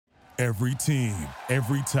Every team,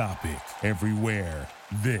 every topic, everywhere.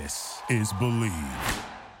 This is Believe.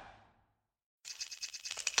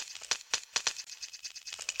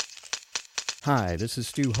 Hi, this is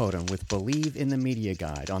Stu Hodem with Believe in the Media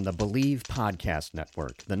Guide on the Believe Podcast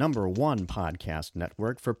Network, the #1 podcast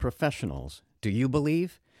network for professionals. Do you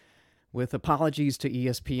believe? With apologies to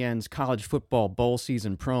ESPN's college football bowl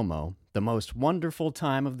season promo, the most wonderful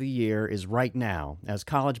time of the year is right now as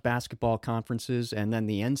college basketball conferences and then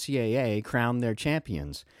the NCAA crown their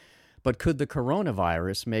champions. But could the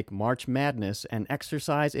coronavirus make March Madness an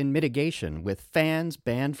exercise in mitigation with fans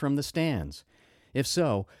banned from the stands? If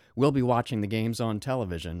so, we'll be watching the games on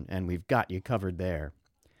television, and we've got you covered there.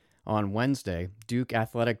 On Wednesday, Duke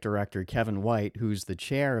Athletic Director Kevin White, who's the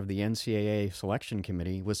chair of the NCAA Selection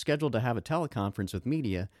Committee, was scheduled to have a teleconference with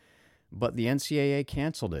media, but the NCAA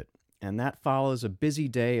canceled it, and that follows a busy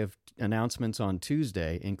day of announcements on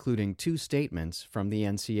Tuesday, including 2 statements from the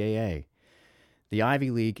NCAA. The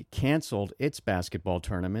Ivy League canceled its basketball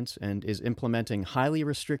tournaments and is implementing highly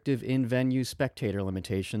restrictive in-venue spectator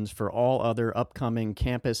limitations for all other upcoming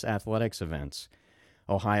campus athletics events.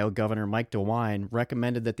 Ohio Governor Mike DeWine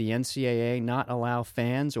recommended that the NCAA not allow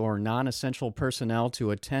fans or non-essential personnel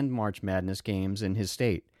to attend March Madness games in his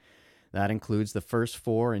state. That includes the first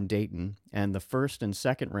 4 in Dayton and the first and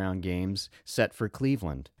second round games set for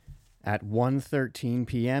Cleveland. At 1:13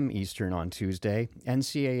 p.m. Eastern on Tuesday,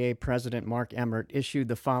 NCAA President Mark Emmert issued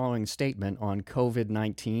the following statement on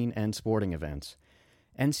COVID-19 and sporting events.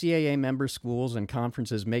 NCAA member schools and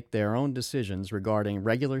conferences make their own decisions regarding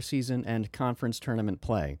regular season and conference tournament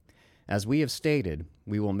play. As we have stated,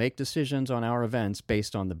 we will make decisions on our events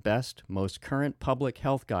based on the best, most current public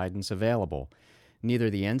health guidance available. Neither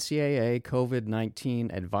the NCAA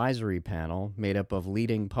COVID-19 Advisory Panel, made up of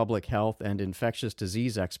leading public health and infectious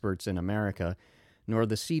disease experts in America, nor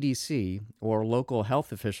the CDC or local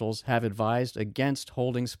health officials have advised against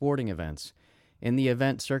holding sporting events. In the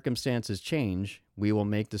event circumstances change, we will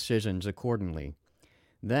make decisions accordingly.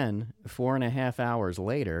 Then, 4.5 hours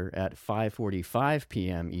later, at 5:45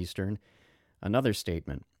 p.m. Eastern, another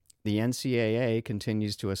statement. The NCAA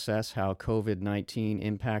continues to assess how COVID-19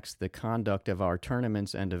 impacts the conduct of our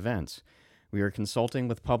tournaments and events. We are consulting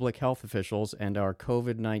with public health officials and our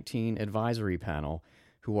COVID-19 advisory panel,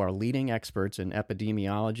 who are leading experts in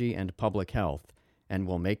epidemiology and public health, and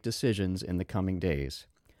will make decisions in the coming days.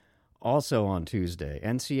 Also on Tuesday,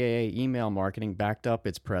 NCAA email marketing backed up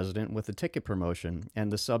its president with a ticket promotion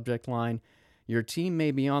and the subject line, "Your team may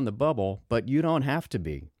be on the bubble, but you don't have to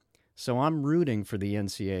be." So I'm rooting for the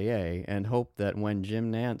NCAA and hope that when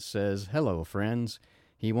Jim Nantz says, "Hello, friends,"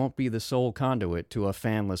 he won't be the sole conduit to a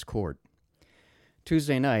fanless court.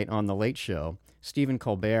 Tuesday night on The Late Show, Stephen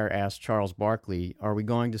Colbert asked Charles Barkley, "Are we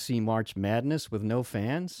going to see March Madness with no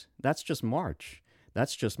fans? That's just March.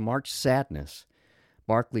 That's just March sadness."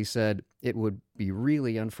 Barkley said, "It would be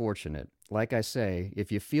really unfortunate. Like I say,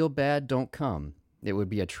 if you feel bad, don't come. It would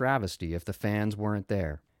be a travesty if the fans weren't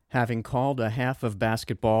there." Having called a half of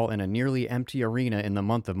basketball in a nearly empty arena in the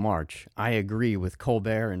month of March, I agree with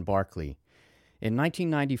Colbert and Barkley. In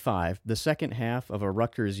 1995, the second half of a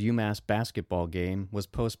Rutgers-UMass basketball game was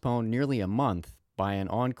postponed nearly a month by an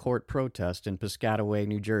on-court protest in Piscataway,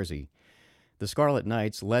 New Jersey. The Scarlet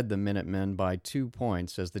Knights led the Minutemen by 2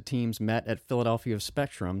 points as the teams met at Philadelphia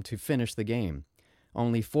Spectrum to finish the game.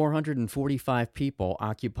 Only 445 people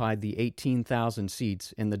occupied the 18,000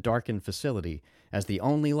 seats in the darkened facility, as the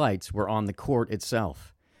only lights were on the court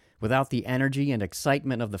itself. Without the energy and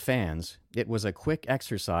excitement of the fans, it was a quick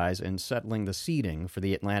exercise in settling the seeding for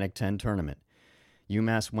the Atlantic 10 tournament.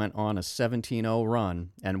 UMass went on a 17-0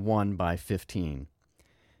 run and won by 15.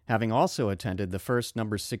 Having also attended the first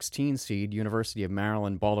number 16 seed University of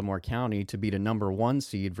Maryland, Baltimore County to beat a number 1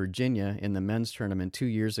 seed Virginia in the men's tournament 2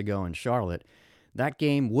 years ago in Charlotte, that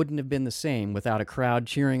game wouldn't have been the same without a crowd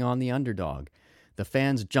cheering on the underdog. The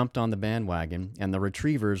fans jumped on the bandwagon, and the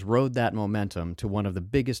Retrievers rode that momentum to one of the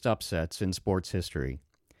biggest upsets in sports history.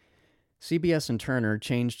 CBS and Turner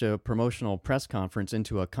changed a promotional press conference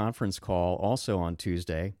into a conference call also on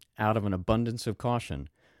Tuesday, out of an abundance of caution.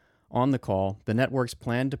 On the call, the networks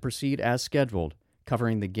plan to proceed as scheduled,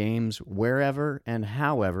 covering the games wherever and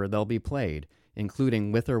however they'll be played,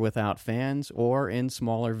 including with or without fans or in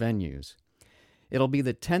smaller venues. It'll be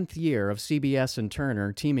the 10th year of CBS and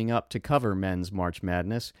Turner teaming up to cover men's March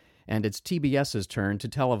Madness, and it's TBS's turn to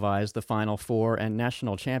televise the Final Four and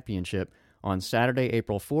National Championship on Saturday,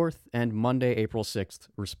 April 4th and Monday, April 6th,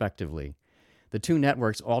 respectively. The 2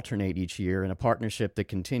 networks alternate each year in a partnership that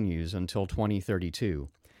continues until 2032.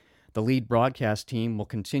 The lead broadcast team will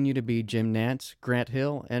continue to be Jim Nantz, Grant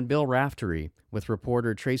Hill, and Bill Raftery, with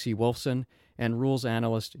reporter Tracy Wolfson and rules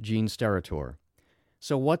analyst Gene Steratore.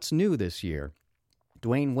 So what's new this year?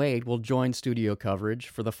 Dwayne Wade will join studio coverage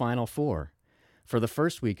for the Final Four. For the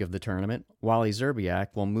first week of the tournament, Wally Szczerbiak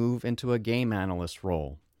will move into a game analyst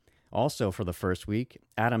role. Also for the first week,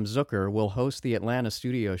 Adam Zucker will host the Atlanta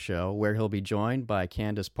studio show where he'll be joined by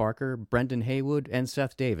Candace Parker, Brendan Haywood, and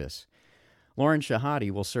Seth Davis. Lauren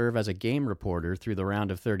Shahadi will serve as a game reporter through the round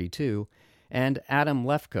of 32, and Adam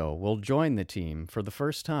Lefko will join the team for the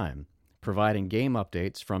first time, providing game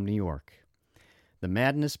updates from New York. The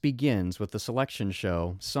madness begins with the selection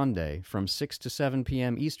show Sunday from 6 to 7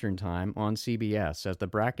 p.m. Eastern Time on CBS as the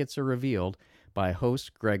brackets are revealed by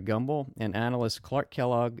host Greg Gumbel and analysts Clark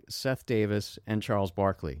Kellogg, Seth Davis, and Charles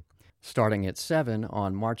Barkley. Starting at 7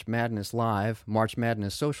 on March Madness Live, March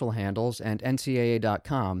Madness social handles, and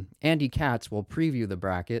NCAA.com, Andy Katz will preview the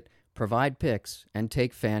bracket, provide picks, and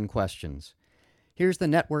take fan questions. Here's the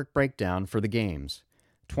network breakdown for the games.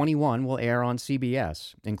 21 will air on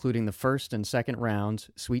CBS, including the first and second rounds,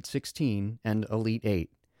 Sweet 16, and Elite 8.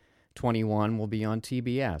 21 will be on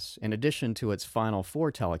TBS. In addition to its Final Four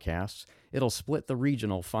telecasts, it'll split the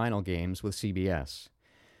regional final games with CBS.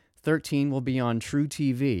 13 will be on True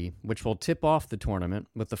TV, which will tip off the tournament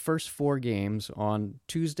with the first 4 games on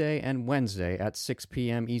Tuesday and Wednesday at 6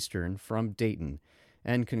 p.m. Eastern from Dayton,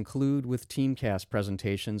 and conclude with teamcast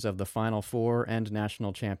presentations of the Final Four and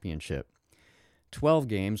National Championship. 12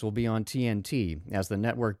 games will be on TNT as the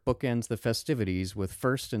network bookends the festivities with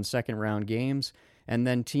first and second round games and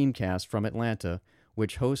then teamcast from Atlanta,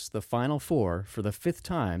 which hosts the Final Four for the 5th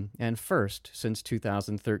time and first since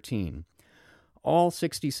 2013. All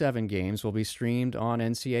 67 games will be streamed on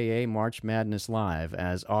NCAA March Madness Live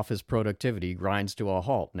as office productivity grinds to a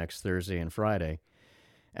halt next Thursday and Friday.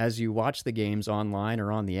 As you watch the games online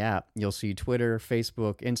or on the app, you'll see Twitter,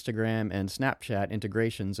 Facebook, Instagram, and Snapchat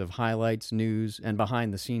integrations of highlights, news, and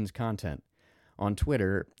behind-the-scenes content. On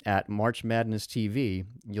Twitter, at March Madness TV,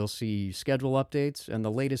 you'll see schedule updates and the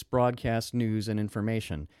latest broadcast news and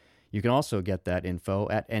information. You can also get that info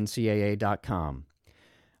at ncaa.com.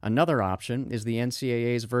 Another option is the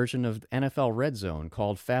NCAA's version of NFL Red Zone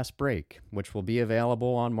called Fast Break, which will be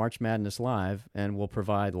available on March Madness Live and will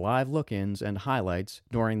provide live look-ins and highlights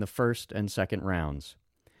during the first and second rounds.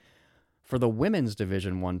 For the Women's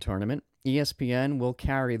Division I tournament, ESPN will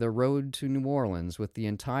carry the road to New Orleans with the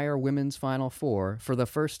entire Women's Final Four for the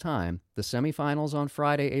first time, the semifinals on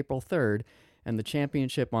Friday, April 3rd, and the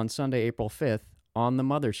championship on Sunday, April 5th, on the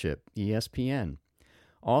mothership, ESPN.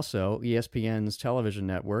 Also, ESPN's television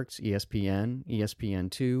networks, ESPN,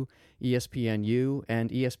 ESPN2, ESPNU,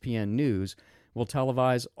 and ESPN News, will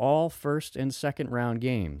televise all first and second round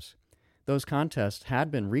games. Those contests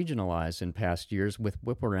had been regionalized in past years with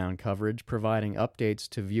whip-around coverage providing updates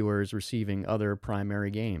to viewers receiving other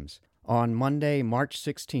primary games. On Monday, March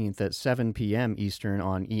 16th at 7 p.m. Eastern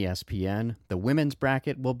on ESPN, the women's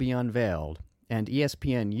bracket will be unveiled, and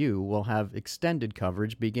ESPNU will have extended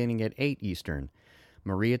coverage beginning at 8 Eastern.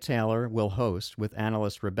 Maria Taylor will host with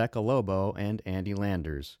analysts Rebecca Lobo and Andy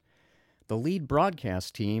Landers. The lead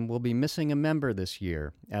broadcast team will be missing a member this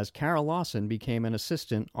year, as Carol Lawson became an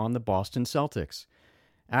assistant on the Boston Celtics.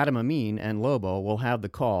 Adam Amin and Lobo will have the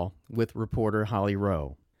call with reporter Holly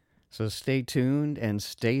Rowe. So stay tuned and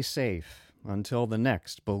stay safe until the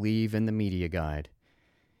next Believe in the Media Guide.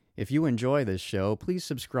 If you enjoy this show, please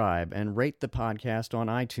subscribe and rate the podcast on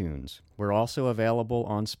iTunes. We're also available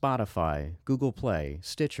on Spotify, Google Play,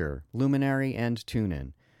 Stitcher, Luminary, and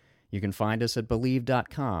TuneIn. You can find us at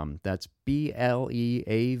Believe.com, that's BLEAV.com,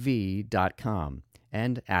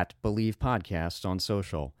 and at Believe Podcasts on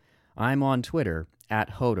social. I'm on Twitter,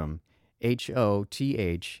 at Hodem,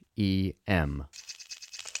 HOTHEM.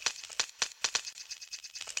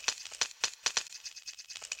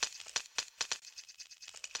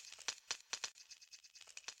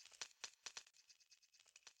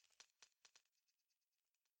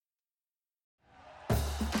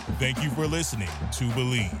 Thank you for listening to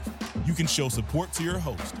Believe. You can show support to your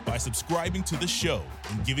host by subscribing to the show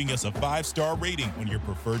and giving us a 5-star rating on your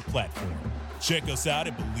preferred platform. Check us out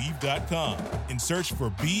at Believe.com and search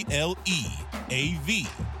for BLEAV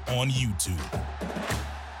on YouTube.